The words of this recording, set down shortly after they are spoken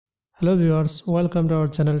Hello viewers, welcome to our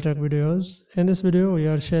channel TechVideos. In this video, we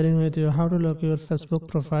are sharing with you how to lock your Facebook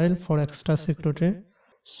profile for extra security.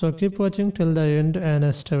 So keep watching till the end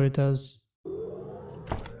and stay with us.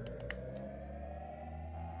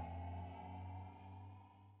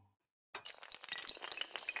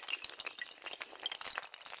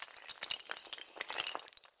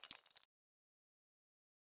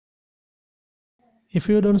 If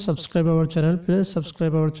you don't subscribe our channel, please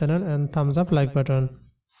subscribe our channel and thumbs up like button.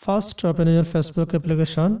 First, open your Facebook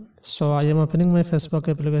application. So I am opening my Facebook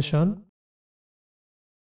application.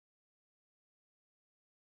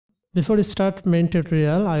 Before we start main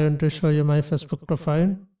tutorial, I want to show you my Facebook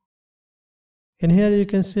profile. In here you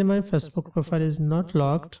can see my Facebook profile is not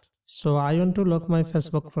locked. So I want to lock my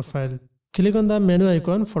Facebook profile. Click on the menu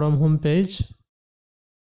icon from home page.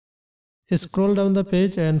 Scroll down the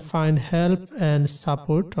page and find Help and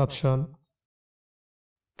Support option.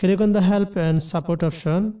 Click on the Help and Support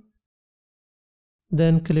option.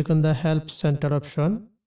 Then click on the Help Center option.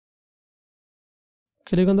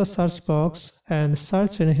 Click on the search box and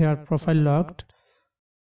search in here Profile Locked.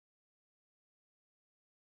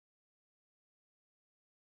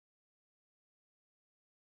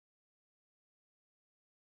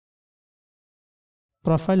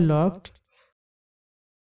 Profile Locked.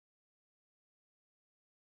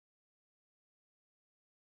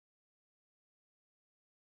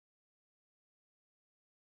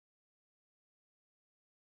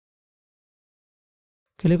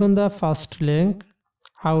 Click on the first link,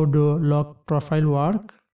 how do lock profile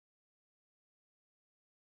work.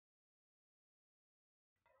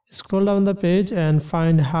 Scroll down the page and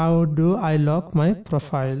find how do I lock my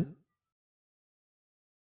profile.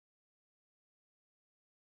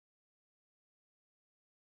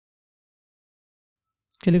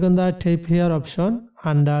 Click on the type here option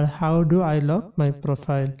under how do I lock my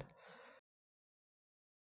profile.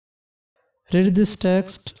 Read this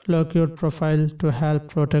text, lock your profile to help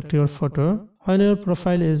protect your photo. When your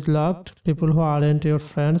profile is locked, people who aren't your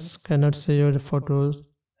friends cannot see your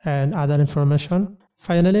photos and other information.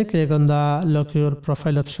 Finally, click on the lock your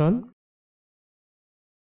profile option.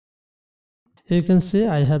 You can see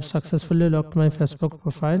I have successfully locked my Facebook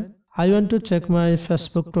profile. I want to check my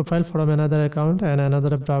Facebook profile from another account and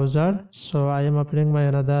another browser. So I am opening my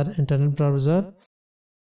another internet browser.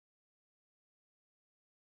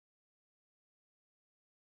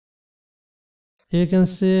 You can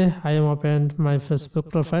see I am opened my Facebook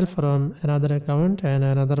profile from another account and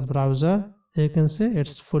another browser. You can see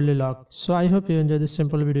it's fully locked. So I hope you enjoyed this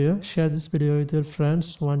simple video. Share this video with your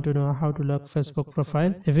friends who want to know how to lock Facebook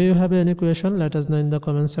profile. If you have any question, let us know in the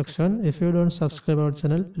comment section. If you don't subscribe our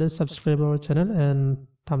channel, please subscribe our channel and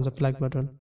thumbs up like button.